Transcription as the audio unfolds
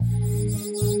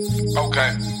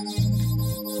Okay.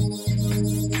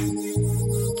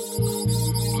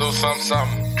 Little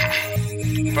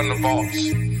something from the vaults.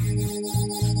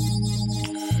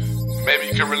 Maybe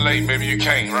you can relate, maybe you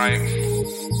can't, right?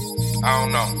 I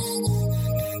don't know.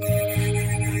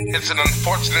 It's an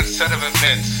unfortunate set of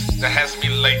events that has me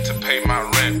late to pay my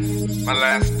rent. My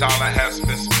last dollar has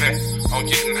been spent on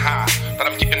getting high, but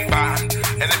I'm getting by.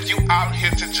 And if you out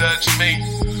here to judge me,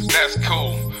 that's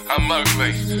cool, I'm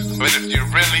ugly. But if you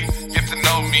really get to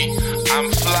know me,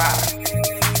 I'm fly.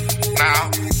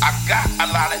 Now, I got a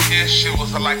lot of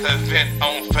issues like the event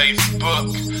on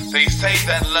Facebook. They say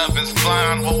that love is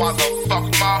blind, well why the fuck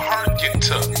my heart get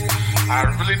took? I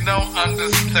really don't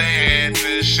understand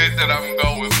this shit that I'm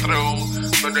going through.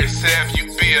 But they say if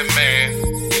you be a man,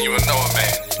 then you will know a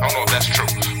man. I don't know if that's true,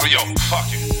 but yo, fuck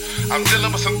it. I'm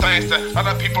dealing with some things that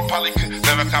other people probably could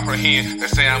never comprehend. They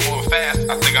say I'm moving fast,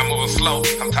 I think I'm moving slow.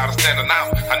 I'm tired of standing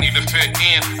out, I need to fit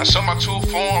in. I show my true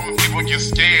form and people get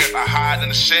scared. I hide in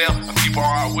the shell and people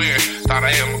are aware. Thought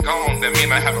I am gone, that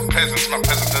mean I have a presence. My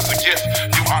presence is a gift,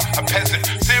 you are a peasant.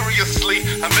 Seriously,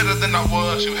 I'm better than I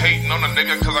was. You hating on a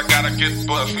nigga cause I gotta get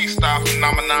buzzed. Freestyle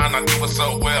phenomenon, I do it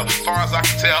so well. As far as I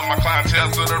can tell, my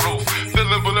clientele to the roof.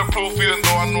 Feeling bulletproof even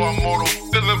though I know I'm mortal.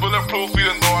 Feeling bulletproof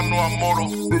even though I know I'm mortal.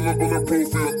 Bulletproof,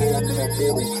 even though I know I'm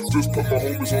mortal. Just put my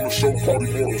homies on the show, party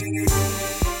mortals.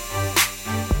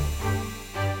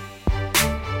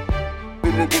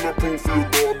 Bulletproof, even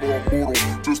though I know I'm mortal.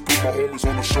 Just put my homies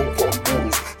on the show, party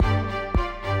mortals.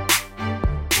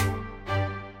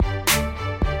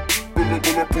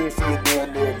 Bulletproof, even though I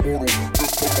know I'm mortal.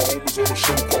 Just put my homies on the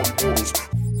show, party mortals.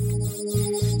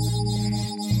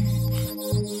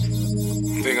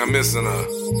 Think I'm missing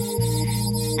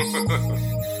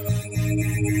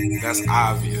That's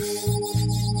obvious.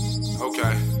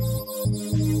 Okay.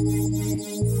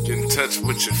 Get in touch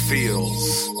with your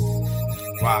feels.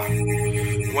 Wow.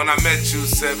 When I met you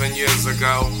 7 years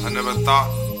ago, I never thought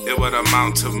it would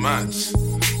amount to much.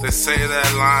 They say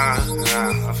that line,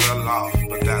 I fell off,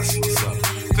 but that's what's up.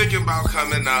 Thinking about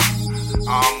coming up,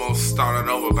 I almost started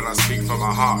over, but I speak from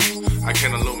my heart. I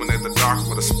can illuminate the dark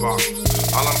with a spark.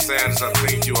 All I'm saying is I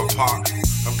think you are part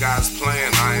of God's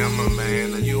plan. I am a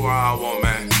man and you are a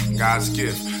woman. God's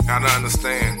gift. Gotta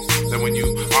understand that when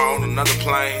you are on another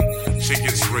plane, shit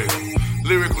gets real.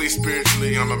 Lyrically,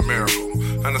 spiritually, I'm a miracle.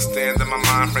 Understand that my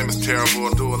mind frame is terrible.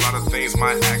 I do a lot of things,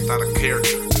 might act out of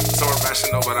character. So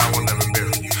irrational, but I will never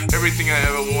bury you. Everything I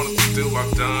ever wanted to do,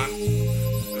 I've done.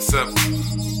 Except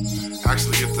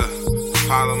actually get to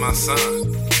father my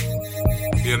son.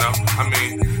 You know, I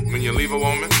mean, when you leave a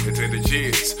woman, they take the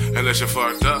kids. Unless you're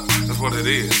fucked up, that's what it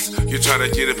is. You try to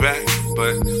get it back,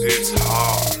 but it's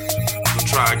hard. So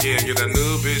try again, get a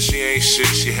new bitch, she ain't shit.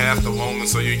 She half the woman,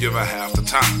 so you give her half the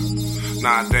time.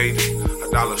 Not dating,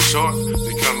 $1 short,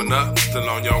 you coming up, still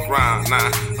on your grind.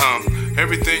 Nah,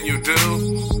 everything you do,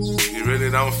 you really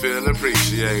don't feel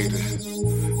appreciated.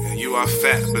 And you are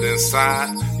fat, but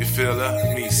inside, you feel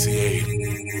emaciated.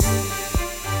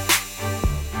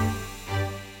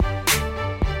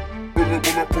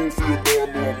 Bulletproof, even though I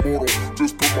know I'm mortal.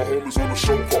 Just put my homies on the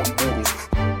show, party mortals.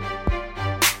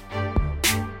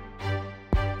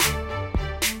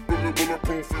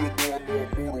 Bulletproof, even though I know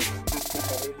I'm mortal. Just put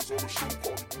my homies on the show,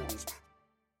 party mortals.